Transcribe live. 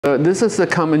This is a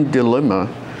common dilemma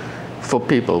for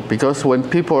people, because when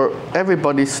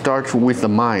everybody starts with the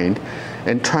mind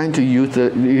and trying to use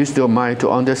their mind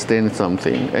to understand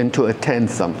something and to attain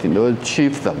something, to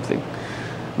achieve something,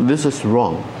 this is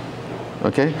wrong.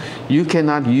 Okay? You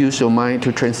cannot use your mind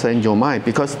to transcend your mind,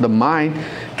 because the mind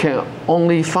can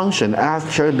only function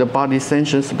after the body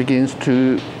sensations begins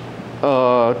to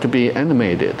be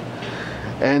animated.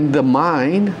 And the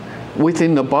mind,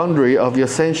 within the boundary of your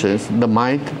sensations, the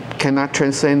mind cannot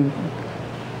transcend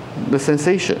the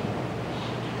sensation.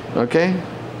 Okay?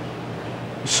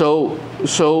 So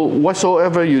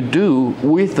whatsoever you do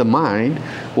with the mind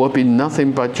will be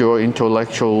nothing but your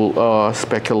intellectual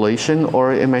speculation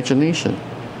or imagination.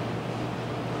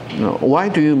 Why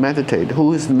do you meditate?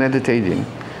 Who is meditating?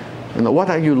 What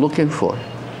are you looking for?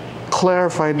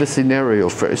 Clarify the scenario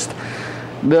first.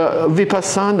 The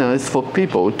vipassana is for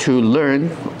people to learn,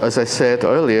 as I said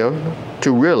earlier,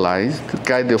 to realize, to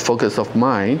guide the focus of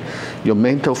mind, your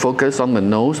mental focus on the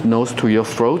nose to your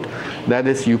throat. That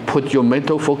is, you put your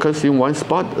mental focus in one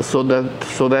spot so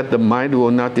that the mind will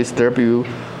not disturb you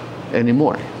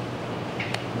anymore.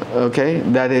 Okay?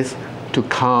 That is to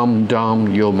calm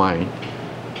down your mind.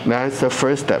 That's the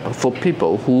first step for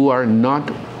people who are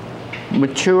not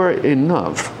mature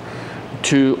enough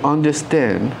to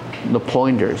understand the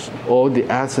pointers or the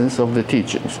essence of the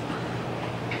teachings.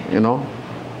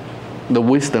 The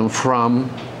wisdom from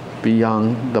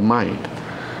beyond the mind.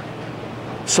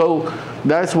 So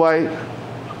that's why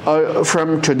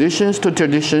from traditions to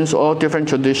traditions, all different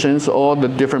traditions, all the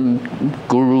different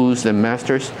gurus and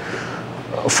masters,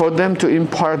 for them to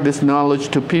impart this knowledge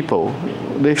to people,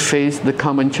 they face the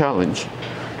common challenge.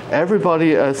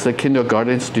 Everybody as a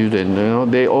kindergarten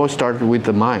student, they all start with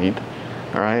the mind.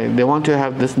 All right? They want to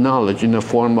have this knowledge in the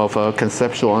form of a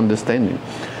conceptual understanding.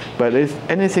 But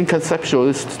anything conceptual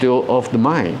is still of the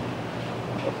mind.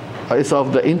 It's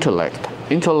of the intellect.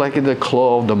 Intellect is the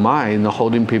claw of the mind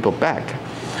holding people back.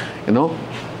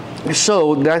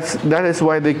 So that is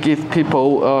why they give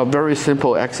people very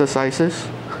simple exercises.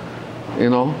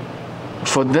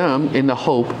 For them, in the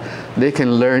hope they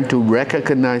can learn to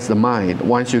recognize the mind.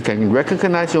 Once you can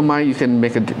recognize your mind, you can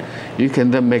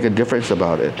then make a difference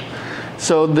about it.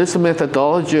 So this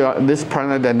methodology, this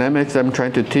prana dynamics I'm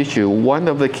trying to teach you, one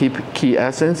of the key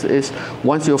essence is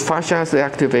once your fascia is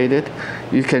activated,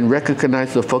 you can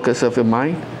recognize the focus of your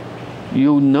mind.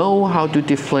 You know how to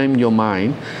deflame your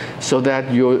mind so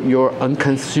that your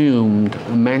unconsumed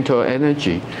mental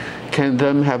energy can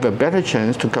then have a better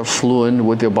chance to come fluent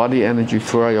with your body energy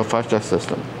throughout your fascia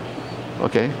system.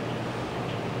 Okay?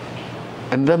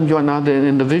 And then you're not an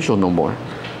individual no more,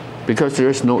 because there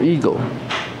is no ego.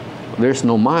 There's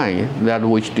no mind that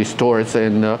which distorts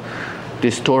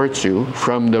you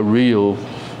from the real,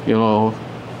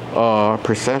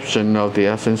 perception of the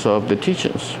essence of the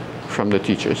teachings from the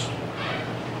teachers.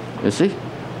 You see?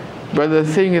 But the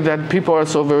thing is that people are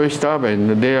so very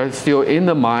stubborn. They are still in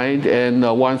the mind, and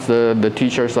once the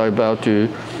teachers are about to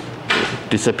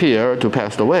disappear, to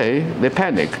pass away, they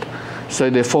panicked. So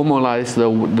they formalize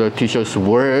the teacher's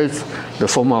words, they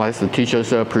formalize the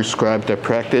teacher's prescribed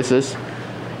practices,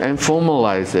 and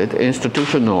formalize it,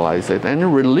 institutionalize it, and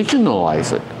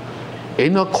religionalize it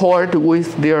in accord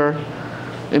with their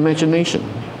imagination.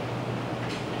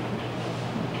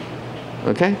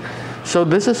 Okay? So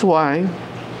this is why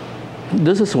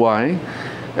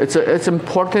it's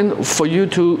important for you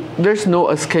to, there's no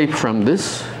escape from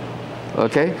this.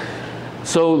 Okay?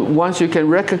 So once you can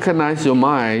recognize your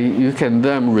mind, you can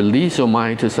then release your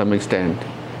mind to some extent.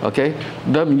 Okay?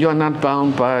 Then you're not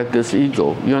bound by this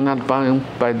ego. You're not bound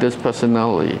by this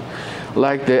personality.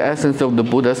 Like the essence of the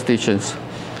Buddha's teachings.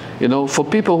 For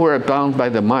people who are bound by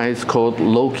the mind, it's called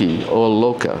Loki or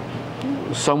Loka.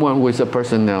 Someone with a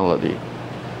personality.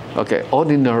 Okay,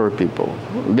 ordinary people.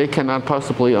 They cannot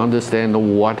possibly understand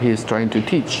what he's trying to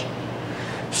teach.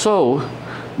 So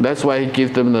that's why he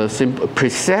gives them the simple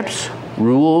precepts,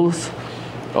 rules,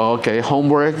 okay,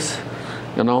 homeworks,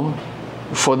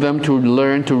 for them to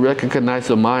learn to recognize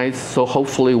the mind, so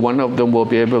hopefully one of them will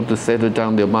be able to settle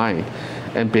down their mind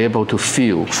and be able to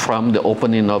feel from the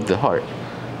opening of the heart,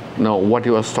 what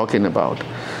he was talking about.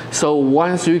 So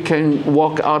once you can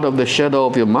walk out of the shadow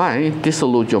of your mind,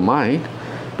 dissolute your mind,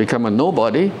 become a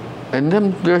nobody, and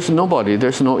then there's nobody,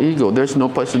 there's no ego, there's no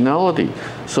personality.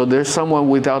 So there's someone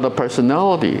without a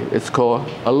personality. It's called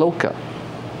aloka.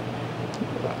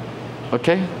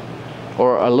 Okay?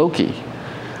 Or aloki.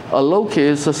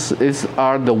 Alokis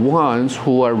are the ones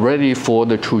who are ready for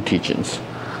the true teachings.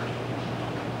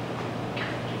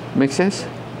 Make sense?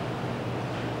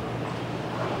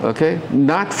 Okay?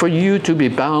 Not for you to be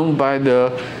bound by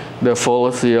the the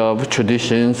fallacy of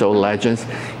traditions or legends.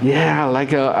 Yeah,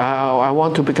 like I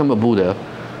want to become a Buddha.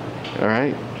 All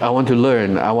right, I want to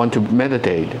learn. I want to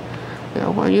meditate. Yeah,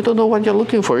 well, you don't know what you're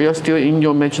looking for. You're still in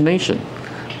your imagination.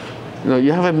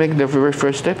 You haven't made the very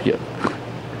first step yet.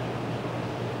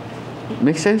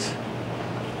 Make sense?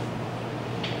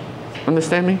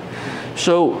 Understand me?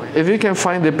 So if you can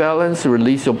find the balance,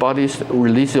 release your body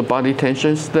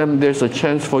tensions, then there's a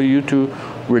chance for you to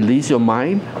release your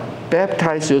mind,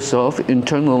 baptize yourself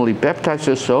internally, baptize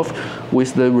yourself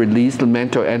with the released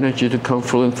mental energy to come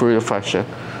flowing through your fascia.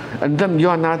 And then you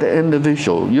are not an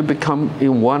individual. You become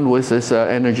in one with this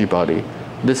energy body.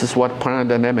 This is what Prana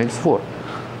dynamics is for.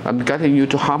 I'm getting you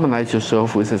to harmonize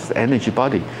yourself with this energy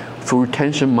body through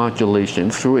tension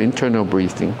modulation, through internal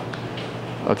breathing.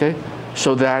 Okay?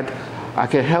 So that I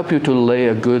can help you to lay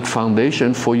a good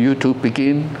foundation for you to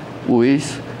begin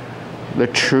with the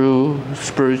true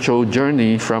spiritual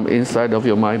journey from inside of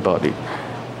your mind body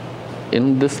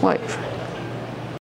in this life.